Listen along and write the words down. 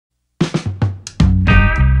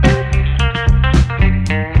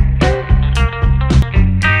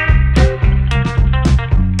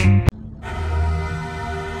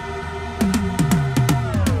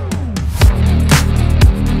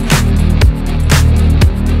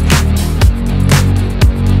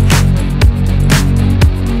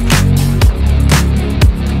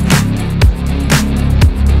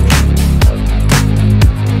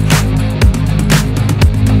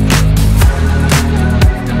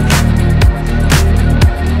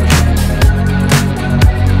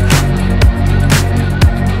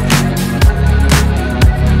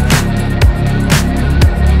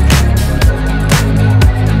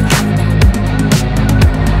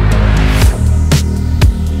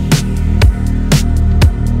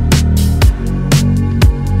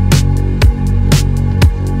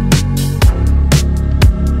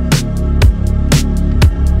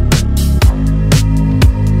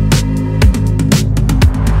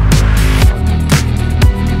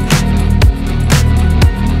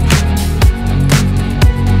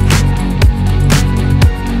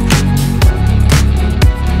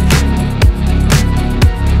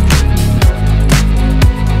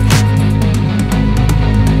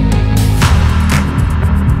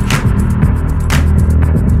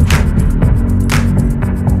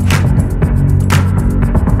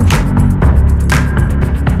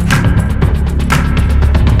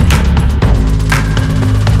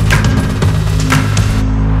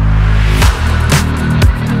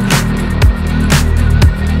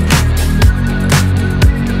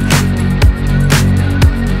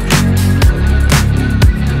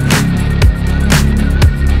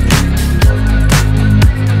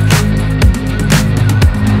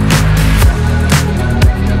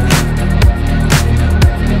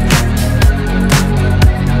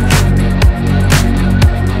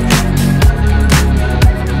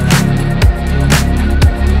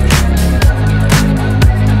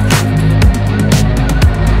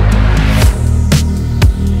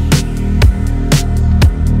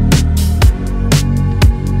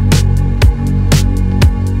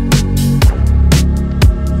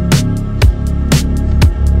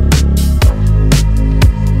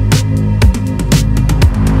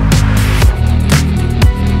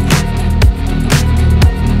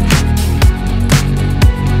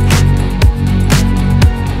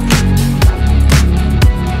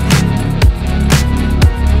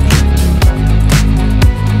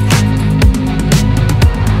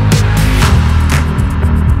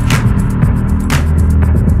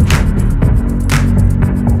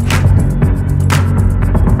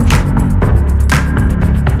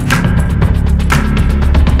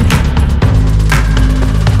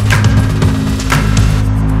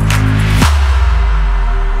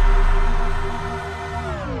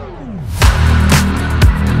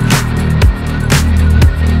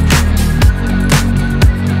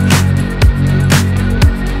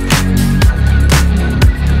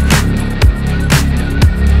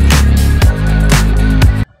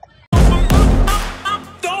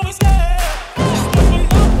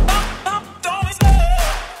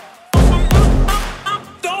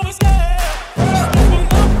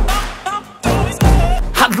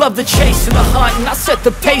chasing the hunt, and I set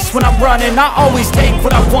the pace when I'm running. I always take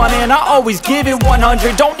what I want and I always give it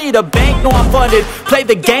 100. Don't need a bank, no I'm funded. Play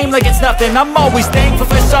the game like it's nothing. I'm always thankful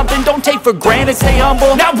for something. Don't take for granted, stay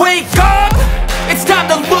humble. Now wake up, it's time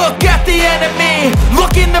to look at the enemy.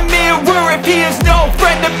 Look in the mirror if he is no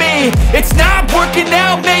friend to me. It's not working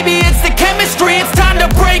out, maybe it's the chemistry. It's time to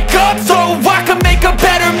break up, so